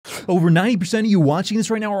Over 90% of you watching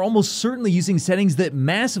this right now are almost certainly using settings that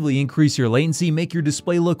massively increase your latency, make your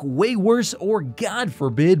display look way worse, or God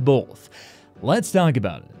forbid, both. Let's talk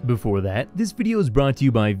about it. Before that, this video is brought to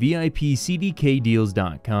you by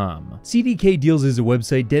VIPCDKdeals.com. CDK Deals is a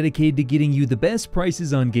website dedicated to getting you the best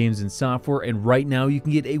prices on games and software, and right now you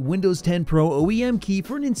can get a Windows 10 Pro OEM key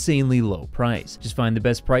for an insanely low price. Just find the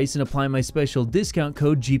best price and apply my special discount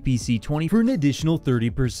code GPC20 for an additional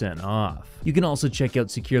 30% off. You can also check out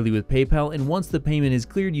securely with PayPal, and once the payment is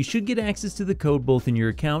cleared, you should get access to the code both in your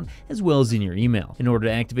account as well as in your email. In order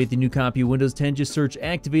to activate the new copy of Windows 10, just search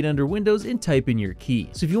Activate under Windows and type in your key.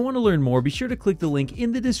 So if you want to learn more, be sure to click the link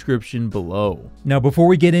in the description below. Now, before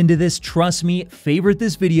we get into this, trust me, favorite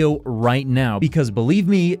this video right now, because believe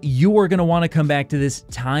me, you are going to want to come back to this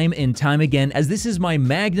time and time again, as this is my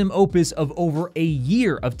magnum opus of over a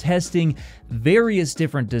year of testing various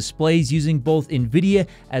different displays using both Nvidia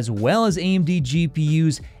as well as AMD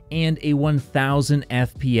GPUs and a 1000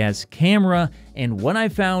 FPS camera, and what I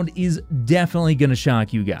found is definitely gonna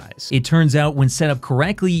shock you guys. It turns out when set up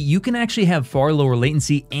correctly, you can actually have far lower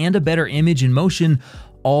latency and a better image in motion,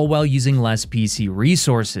 all while using less PC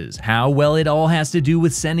resources. How? Well, it all has to do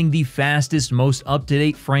with sending the fastest, most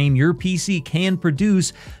up-to-date frame your PC can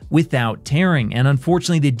produce without tearing, and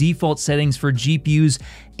unfortunately the default settings for GPUs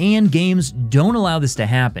and games don't allow this to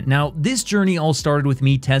happen. Now, this journey all started with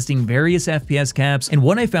me testing various FPS caps, and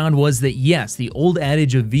what I found was that yes, the old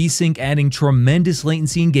adage of Vsync adding tremendous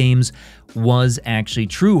latency in games was actually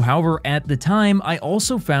true. However, at the time, I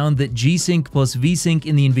also found that Gsync plus Vsync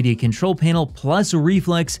in the Nvidia control panel plus a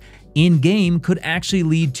reflex in-game could actually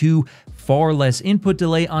lead to far less input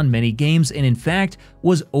delay on many games, and in fact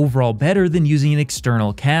was overall better than using an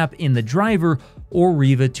external cap in the driver or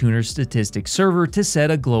Riva tuner statistics server to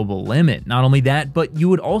set a global limit. Not only that, but you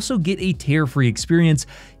would also get a tear-free experience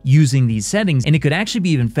using these settings, and it could actually be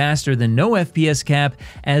even faster than no FPS cap,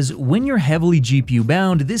 as when you're heavily GPU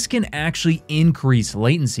bound, this can actually increase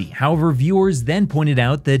latency. However, viewers then pointed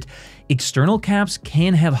out that external caps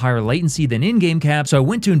can have higher latency than in-game caps, so I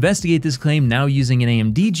went to investigate this claim now using an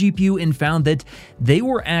AMD GPU and found that they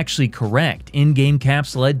were actually correct. In-game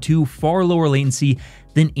caps led to far lower latency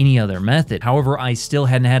than any other method. However, I still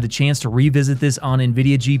hadn't had a chance to revisit this on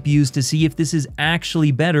Nvidia GPUs to see if this is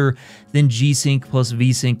actually better than Gsync plus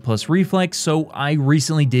Vsync plus Reflex, so I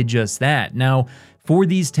recently did just that. Now, for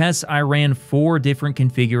these tests, I ran 4 different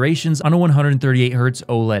configurations on a 138Hz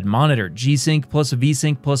OLED monitor: Gsync plus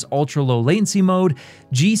Vsync plus ultra low latency mode,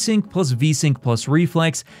 Gsync plus Vsync plus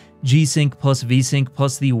Reflex, Gsync plus Vsync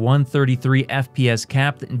plus the 133 FPS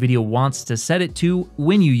cap that Nvidia wants to set it to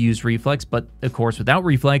when you use Reflex, but of course without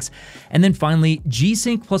Reflex, and then finally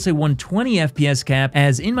Gsync plus a 120 FPS cap,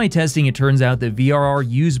 as in my testing it turns out that VRR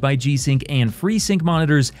used by Gsync and Freesync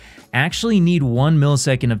monitors actually need 1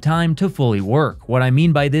 millisecond of time to fully work. What I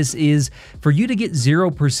mean by this is, for you to get zero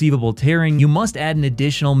perceivable tearing, you must add an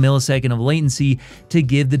additional millisecond of latency to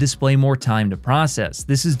give the display more time to process.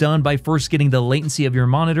 This is done by first getting the latency of your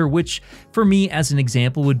monitor, which for me as an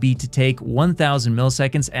example would be to take 1000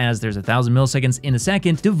 milliseconds, as there's 1000 milliseconds in a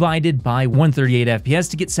second, divided by 138 FPS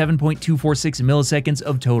to get 7.246 milliseconds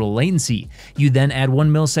of total latency. You then add 1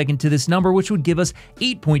 millisecond to this number, which would give us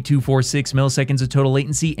 8.246 milliseconds of total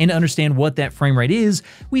latency, and to understand what that frame rate is,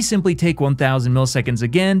 we simply take 1000 milliseconds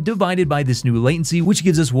again, divided by this new latency, which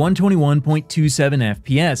gives us 121.27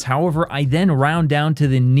 FPS. However, I then round down to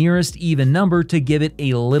the nearest even number to give it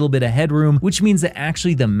a little bit of headroom, which means that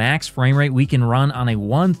actually the max frame rate we can run on a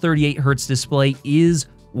 138Hz display is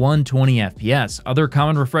 120 FPS. Other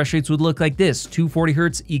common refresh rates would look like this: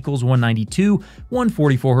 240Hz equals 192,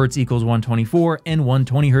 144Hz equals 124, and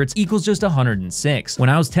 120Hz equals just 106. When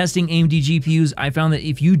I was testing AMD GPUs, I found that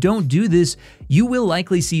if you don't do this, you will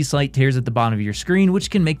likely see slight tears at the bottom of your screen, which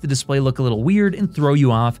can make the display look a little weird and throw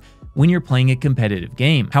you off when you're playing a competitive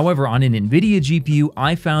game. However, on an Nvidia GPU,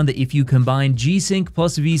 I found that if you combine Gsync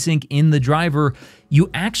plus Vsync in the driver, you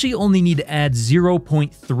actually only need to add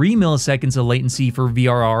 0.3 milliseconds of latency for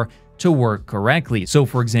VRR to work correctly. So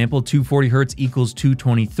for example, 240Hz equals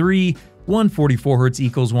 223, 144Hz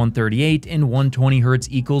equals 138, and 120Hz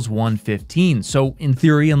equals 115. So in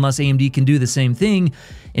theory, unless AMD can do the same thing,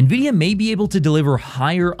 Nvidia may be able to deliver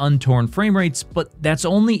higher untorn frame rates, but that's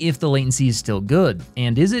only if the latency is still good.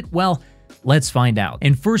 And is it? Well, let's find out.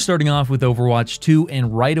 And first, starting off with Overwatch 2,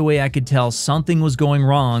 and right away I could tell something was going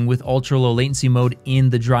wrong with ultra low latency mode in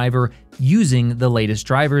the driver using the latest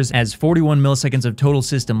drivers, as 41 milliseconds of total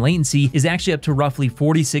system latency is actually up to roughly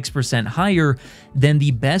 46% higher than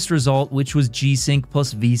the best result, which was Gsync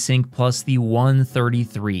plus Vsync plus the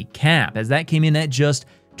 133 cap, as that came in at just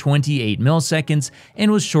 28 milliseconds,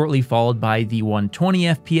 and was shortly followed by the 120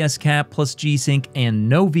 FPS cap plus Gsync and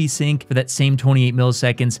no VSync for that same 28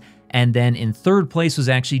 milliseconds. And then in third place was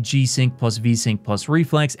actually Gsync plus VSync plus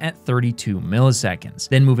Reflex at 32 milliseconds.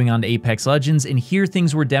 Then moving on to Apex Legends, and here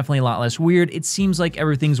things were definitely a lot less weird. It seems like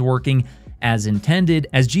everything's working as intended,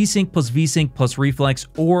 as Gsync plus VSync plus Reflex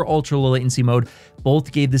or ultra low latency mode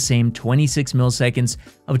both gave the same 26 milliseconds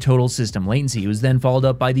of total system latency. It was then followed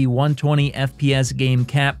up by the 120 FPS game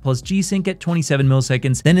cap plus Gsync at 27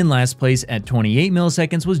 milliseconds. Then in last place at 28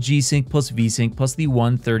 milliseconds was Gsync plus VSync plus the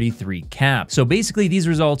 133 cap. So basically these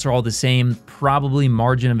results are all the same, probably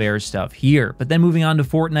margin of error stuff here. But then moving on to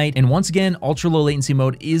Fortnite, and once again, ultra low latency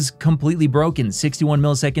mode is completely broken. 61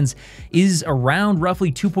 milliseconds is around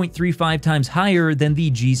roughly 2.35 times higher than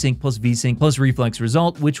the Gsync plus VSync plus Reflex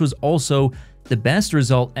result, which was also the best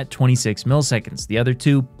result at 26 milliseconds. The other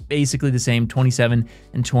two basically the same, 27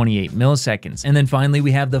 and 28 milliseconds. And then finally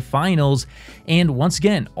we have the finals, and once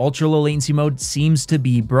again, ultra low latency mode seems to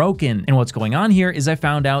be broken. And what's going on here is I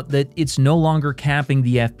found out that it's no longer capping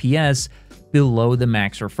the FPS below the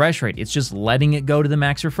max refresh rate. It's just letting it go to the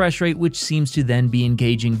max refresh rate, which seems to then be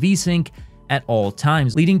engaging VSync at all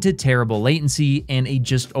times, leading to terrible latency and a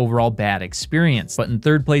just overall bad experience. But in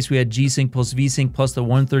third place, we had Gsync plus VSync plus the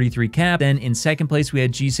 133 cap. Then in second place, we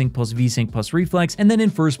had Gsync plus VSync plus Reflex. And then in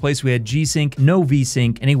first place, we had Gsync, no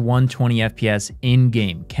VSync, and a 120 FPS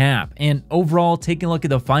in-game cap. And overall, taking a look at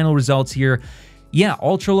the final results here, yeah,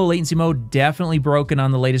 ultra low latency mode definitely broken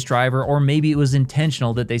on the latest driver, or maybe it was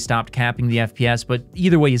intentional that they stopped capping the FPS. But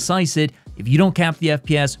either way you slice it, if you don't cap the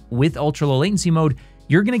FPS with ultra low latency mode,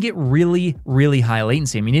 you're going to get really, really high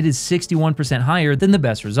latency. I mean, it is 61% higher than the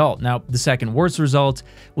best result. Now, the second worst result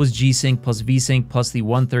was Gsync plus VSync plus the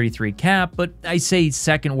 133 cap, but I say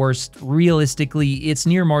second worst, realistically, it's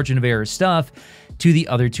near margin of error stuff to the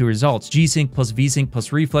other two results. Gsync plus VSync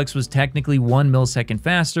plus Reflex was technically 1 millisecond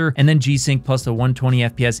faster, and then Gsync plus the 120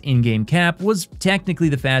 FPS in-game cap was technically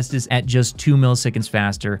the fastest at just 2 milliseconds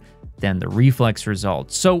faster than the Reflex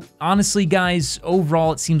result. So honestly, guys,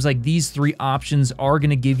 overall, it seems like these three options are going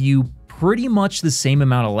to give you pretty much the same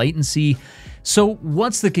amount of latency. So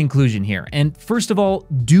what's the conclusion here? And first of all,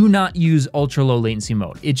 do not use ultra low latency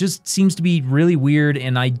mode. It just seems to be really weird,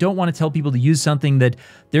 and I don't want to tell people to use something that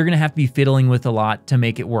they're going to have to be fiddling with a lot to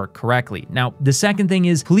make it work correctly. Now, the second thing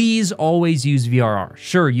is please always use VRR.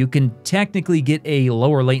 Sure, you can technically get a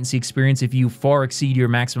lower latency experience if you far exceed your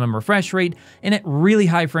maximum refresh rate, and at really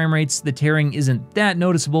high frame rates, the tearing isn't that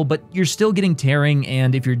noticeable, but you're still getting tearing,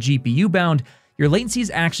 and if you're GPU bound, your latency is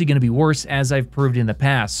actually going to be worse, as I've proved in the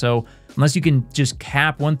past. So unless you can just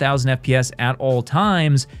cap 1000 FPS at all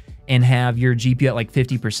times and have your GPU at like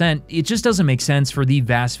 50%, it just doesn't make sense for the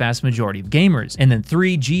vast majority of gamers. And then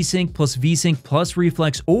 3, Gsync plus VSync plus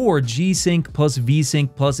Reflex, or Gsync plus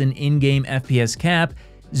VSync plus an in-game FPS cap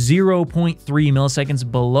 0.3 milliseconds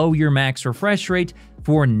below your max refresh rate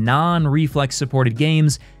for non-Reflex supported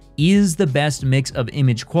games is the best mix of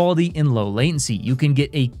image quality and low latency. You can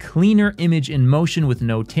get a cleaner image in motion with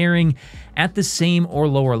no tearing at the same or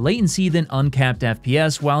lower latency than uncapped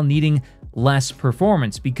FPS while needing less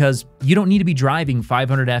performance, because you don't need to be driving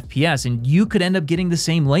 500 FPS and you could end up getting the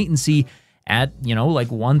same latency at,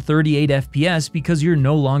 like 138 FPS because you're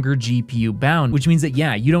no longer GPU bound, which means that,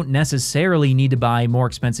 yeah, you don't necessarily need to buy more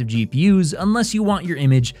expensive GPUs unless you want your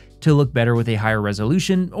image to look better with a higher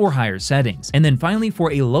resolution or higher settings. And then finally,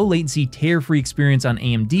 for a low latency tear-free experience on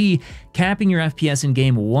AMD, capping your FPS in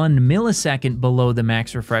game 1 millisecond below the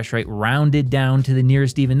max refresh rate rounded down to the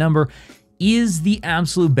nearest even number is the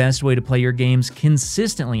absolute best way to play your games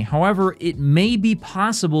consistently. However, it may be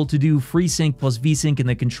possible to do FreeSync plus VSync in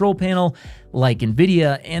the control panel like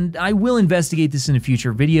Nvidia, and I will investigate this in a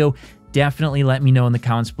future video. Definitely let me know in the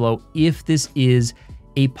comments below if this is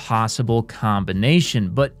a possible combination,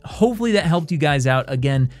 but hopefully that helped you guys out.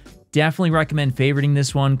 Again, definitely recommend favoriting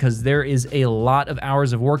this one because there is a lot of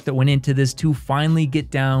hours of work that went into this to finally get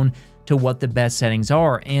down to what the best settings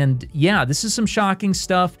are. And yeah, this is some shocking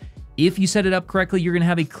stuff. If you set it up correctly, you're going to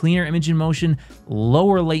have a cleaner image in motion,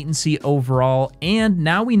 lower latency overall, and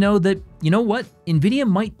now we know that, you know what, Nvidia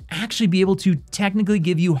might actually be able to technically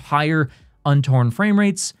give you higher untorn frame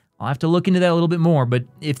rates. I'll have to look into that a little bit more, but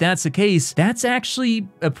if that's the case, that's actually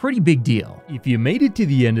a pretty big deal. If you made it to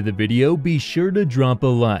the end of the video, be sure to drop a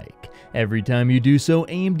like. Every time you do so,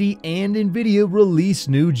 AMD and Nvidia release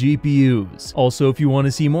new GPUs. Also, if you want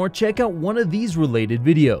to see more, check out one of these related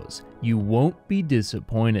videos. You won't be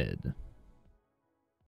disappointed.